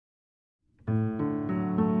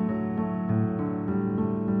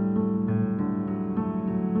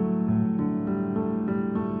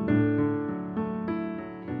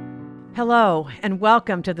Hello, and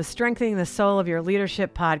welcome to the Strengthening the Soul of Your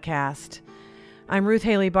Leadership podcast. I'm Ruth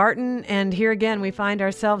Haley Barton, and here again we find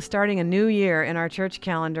ourselves starting a new year in our church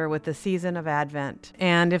calendar with the season of Advent.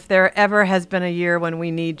 And if there ever has been a year when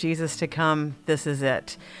we need Jesus to come, this is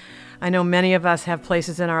it. I know many of us have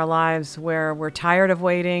places in our lives where we're tired of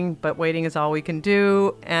waiting, but waiting is all we can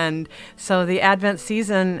do. And so the Advent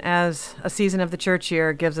season, as a season of the church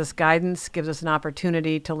year, gives us guidance, gives us an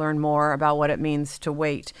opportunity to learn more about what it means to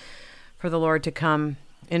wait for the Lord to come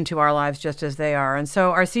into our lives just as they are. And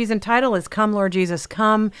so our season title is Come, Lord Jesus,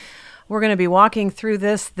 Come. We're going to be walking through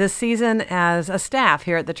this season as a staff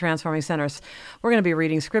here at the Transforming Centers. We're going to be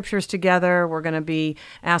reading scriptures together. We're going to be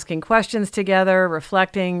asking questions together,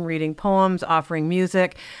 reflecting, reading poems, offering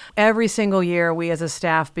music. Every single year, we as a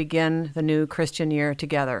staff begin the new Christian year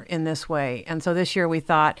together in this way. And so this year we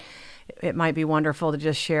thought it might be wonderful to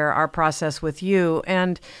just share our process with you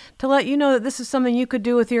and to let you know that this is something you could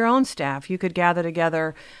do with your own staff. You could gather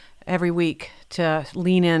together every week to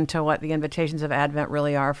lean into what the invitations of Advent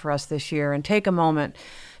really are for us this year and take a moment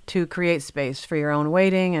to create space for your own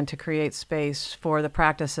waiting and to create space for the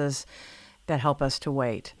practices that help us to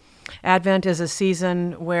wait. Advent is a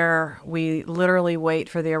season where we literally wait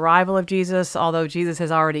for the arrival of Jesus, although Jesus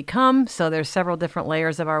has already come, so there's several different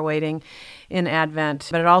layers of our waiting in Advent.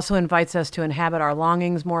 But it also invites us to inhabit our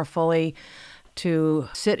longings more fully, to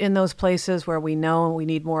sit in those places where we know we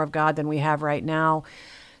need more of God than we have right now,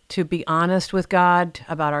 to be honest with God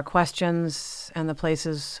about our questions and the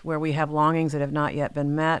places where we have longings that have not yet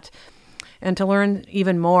been met, and to learn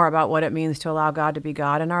even more about what it means to allow God to be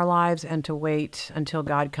God in our lives and to wait until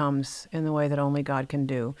God comes in the way that only God can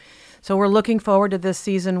do. So we're looking forward to this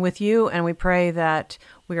season with you, and we pray that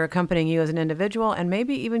we are accompanying you as an individual and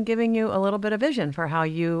maybe even giving you a little bit of vision for how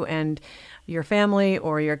you and your family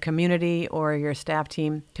or your community or your staff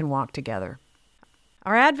team can walk together.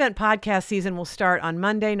 Our Advent podcast season will start on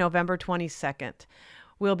Monday, November 22nd.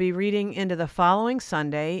 We'll be reading into the following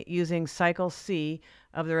Sunday using Cycle C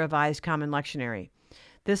of the Revised Common Lectionary.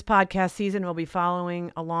 This podcast season will be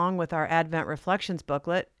following along with our Advent Reflections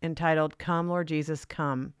booklet entitled Come, Lord Jesus,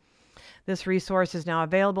 Come. This resource is now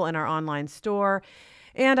available in our online store,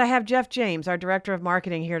 and I have Jeff James, our Director of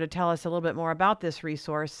Marketing, here to tell us a little bit more about this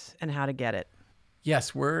resource and how to get it.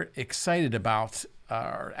 Yes, we're excited about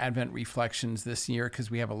our Advent Reflections this year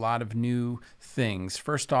because we have a lot of new things.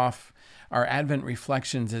 First off, our Advent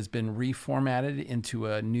Reflections has been reformatted into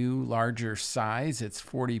a new, larger size. It's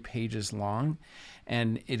 40 pages long,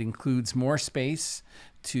 and it includes more space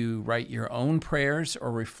to write your own prayers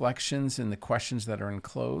or reflections in the questions that are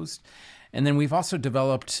enclosed. And then we've also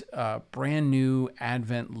developed brand new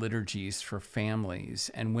Advent liturgies for families.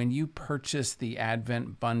 And when you purchase the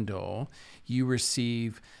Advent bundle, you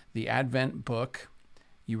receive the Advent book.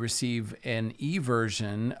 You receive an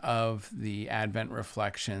e-version of the Advent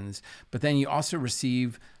Reflections, but then you also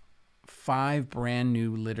receive 5 brand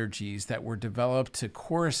new liturgies that were developed to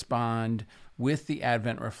correspond with the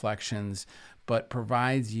Advent Reflections, but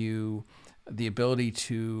provides you the ability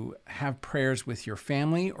to have prayers with your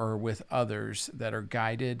family or with others that are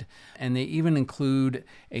guided. And they even include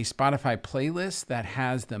a Spotify playlist that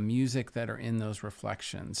has the music that are in those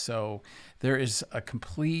reflections. So there is a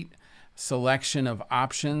complete selection of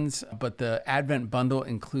options, but the Advent bundle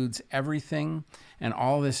includes everything, and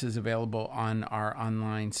all this is available on our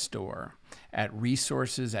online store at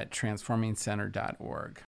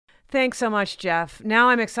resources@transformingcenter.org. Thanks so much, Jeff. Now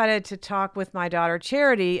I'm excited to talk with my daughter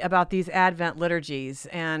Charity about these Advent liturgies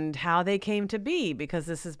and how they came to be, because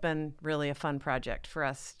this has been really a fun project for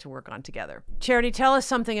us to work on together. Charity, tell us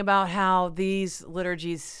something about how these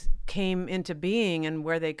liturgies came into being and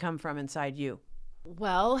where they come from inside you.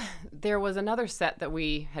 Well, there was another set that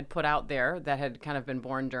we had put out there that had kind of been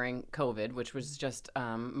born during COVID, which was just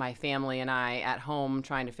my family and I at home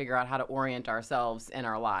trying to figure out how to orient ourselves in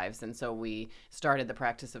our lives. And so we started the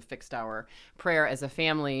practice of fixed hour prayer as a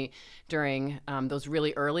family during those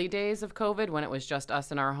really early days of COVID when it was just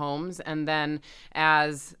us in our homes. And then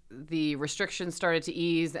as the restrictions started to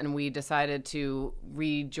ease and we decided to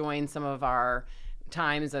rejoin some of our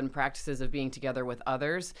times and practices of being together with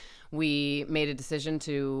others, we made a decision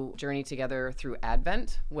to journey together through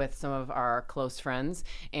Advent with some of our close friends.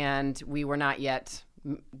 And we were not yet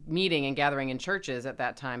meeting and gathering in churches at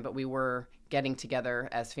that time, but we were getting together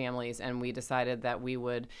as families. And we decided that we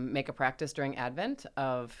would make a practice during Advent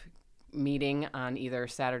of meeting on either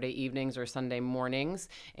Saturday evenings or Sunday mornings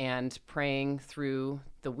and praying through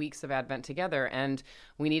the weeks of Advent together. And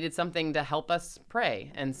we needed something to help us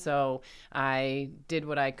pray. And so I did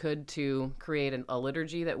what I could to create a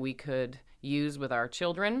liturgy that we could use with our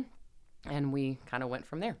children And we kind of went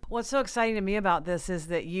from there. What's so exciting to me about this is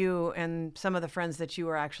that you and some of the friends that you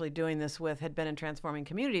were actually doing this with had been in Transforming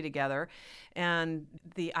Community together. And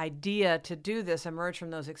the idea to do this emerged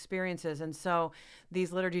from those experiences. And so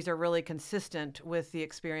these liturgies are really consistent with the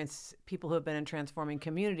experience people who have been in Transforming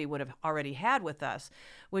Community would have already had with us,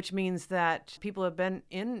 which means that people who have been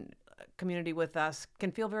in community with us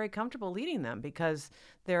can feel very comfortable leading them because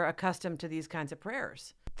they're accustomed to these kinds of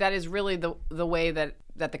prayers. That is really the way that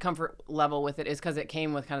the comfort level with it is, because it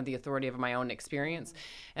came with kind of the authority of my own experience.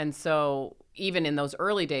 And so even in those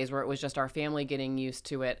early days where it was just our family getting used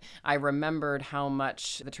to it, I remembered how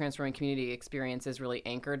much the Transforming Community experience is really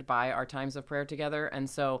anchored by our times of prayer together. And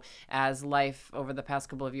so as life over the past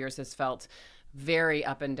couple of years has felt very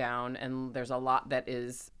up and down, and there's a lot that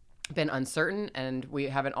is been uncertain, and we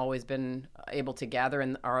haven't always been able to gather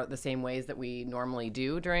in the same ways that we normally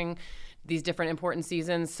do during these different important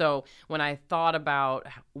seasons. So when I thought about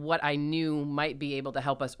what I knew might be able to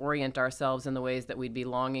help us orient ourselves in the ways that we'd be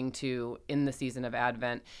longing to in the season of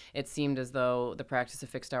Advent, it seemed as though the practice of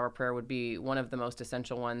fixed hour prayer would be one of the most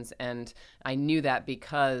essential ones. And I knew that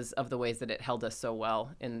because of the ways that it held us so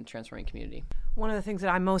well in Transforming Community. One of the things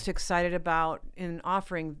that I'm most excited about in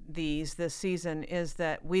offering these this season is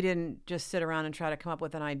that we didn't just sit around and try to come up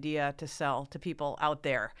with an idea to sell to people out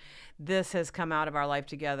there. This has come out of our life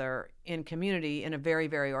together in community in a very,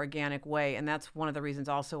 very organic way. And that's one of the reasons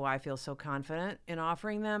also why I feel so confident in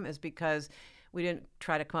offering them, is because we didn't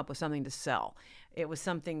try to come up with something to sell. It was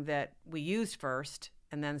something that we used first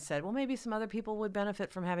and then said, well, maybe some other people would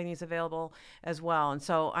benefit from having these available as well. And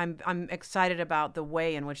so I'm excited about the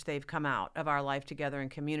way in which they've come out of our life together in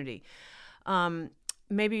community.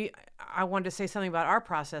 Maybe I wanted to say something about our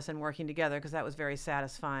process in working together, because that was very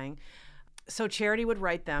satisfying. So Charity would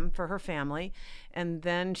write them for her family, and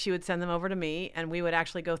then she would send them over to me, and we would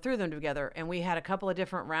actually go through them together. And we had a couple of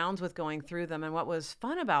different rounds with going through them. And what was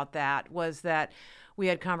fun about that was that we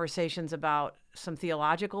had conversations about some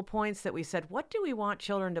theological points that we said, what do we want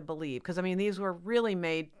children to believe? Because, I mean, these were really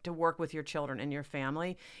made to work with your children and your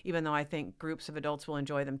family, even though I think groups of adults will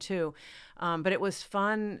enjoy them too. But it was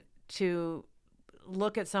fun to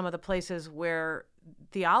look at some of the places where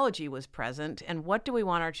theology was present, and what do we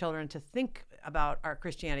want our children to think about our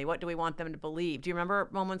Christianity? What do we want them to believe? Do you remember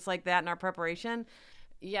moments like that in our preparation?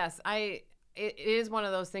 Yes, it is one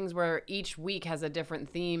of those things where each week has a different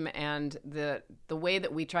theme, and the way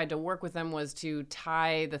that we tried to work with them was to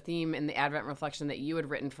tie the theme in the Advent reflection that you had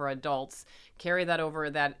written for adults, carry that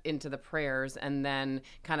over that into the prayers, and then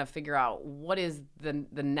kind of figure out what is the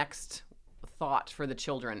next thought for the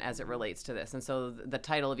children as it relates to this. And so the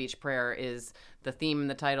title of each prayer is the theme and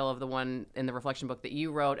the title of the one in the reflection book that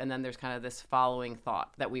you wrote, and then there's kind of this following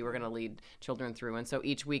thought that we were going to lead children through. And so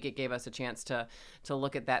each week it gave us a chance to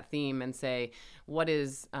look at that theme and say, what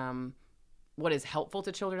is helpful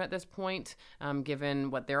to children at this point,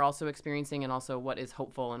 given what they're also experiencing, and also what is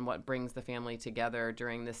hopeful and what brings the family together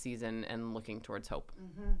during this season and looking towards hope.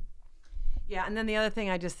 Mm-hmm. Yeah, and then the other thing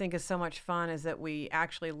I just think is so much fun is that we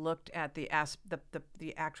actually looked at the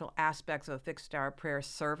actual aspects of a fixed hour prayer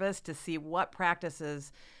service to see what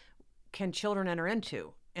practices can children enter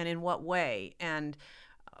into and in what way. And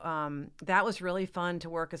that was really fun to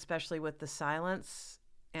work, especially with the silence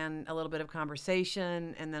and a little bit of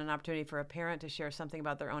conversation, and then an opportunity for a parent to share something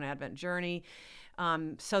about their own Advent journey.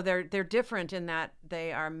 So they're different in that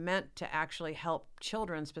they are meant to actually help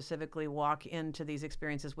children specifically walk into these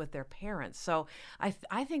experiences with their parents. So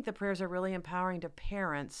I think the prayers are really empowering to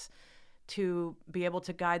parents to be able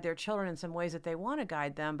to guide their children in some ways that they want to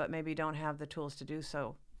guide them, but maybe don't have the tools to do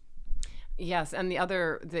so. Yes, and the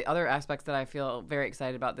other aspects that I feel very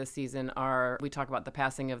excited about this season are, we talk about the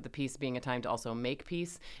passing of the peace being a time to also make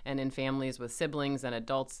peace, and in families with siblings and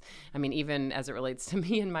adults. I mean, even as it relates to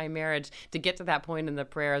me and my marriage, to get to that point in the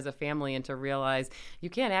prayer as a family and to realize you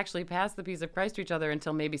can't actually pass the peace of Christ to each other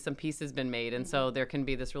until maybe some peace has been made. And so there can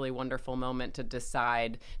be this really wonderful moment to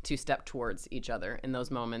decide to step towards each other in those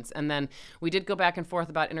moments. And then we did go back and forth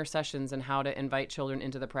about intercessions and how to invite children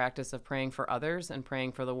into the practice of praying for others and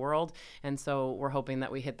praying for the world. And so we're hoping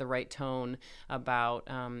that we hit the right tone about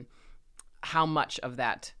how much of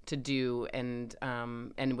that to do and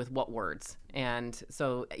with what words. And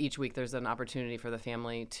so each week there's an opportunity for the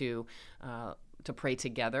family to pray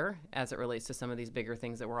together as it relates to some of these bigger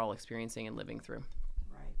things that we're all experiencing and living through.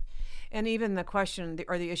 Right. And even the question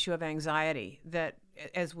or the issue of anxiety, that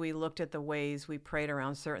as we looked at the ways we prayed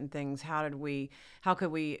around certain things, how could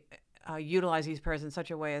we utilize these prayers in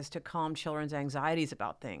such a way as to calm children's anxieties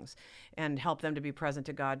about things and help them to be present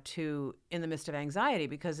to God too in the midst of anxiety,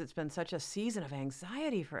 because it's been such a season of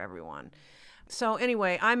anxiety for everyone. So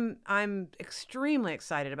anyway, I'm extremely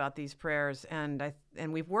excited about these prayers, and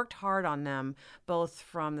we've worked hard on them, both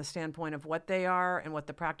from the standpoint of what they are and what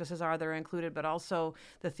the practices are that are included, but also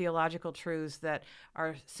the theological truths that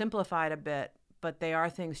are simplified a bit, but they are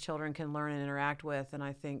things children can learn and interact with, and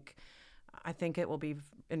I think it will be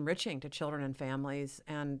enriching to children and families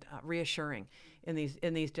and reassuring in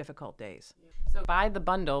these difficult days. So buy the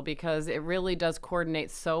bundle because it really does coordinate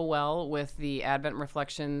so well with the Advent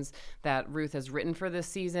reflections that Ruth has written for this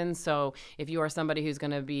season. So if you are somebody who's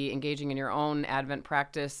going to be engaging in your own Advent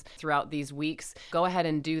practice throughout these weeks, go ahead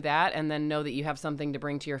and do that, and then know that you have something to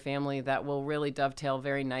bring to your family that will really dovetail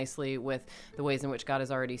very nicely with the ways in which God is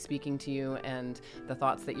already speaking to you and the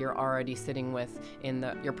thoughts that you're already sitting with in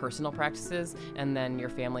your personal practices, and then your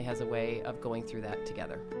family has a way of going through that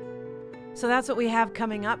together. So that's what we have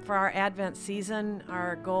coming up for our Advent season.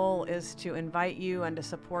 Our goal is to invite you and to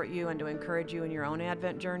support you and to encourage you in your own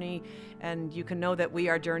Advent journey. And you can know that we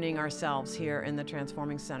are journeying ourselves here in the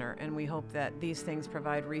Transforming Center. And we hope that these things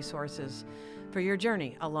provide resources for your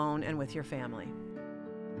journey alone and with your family.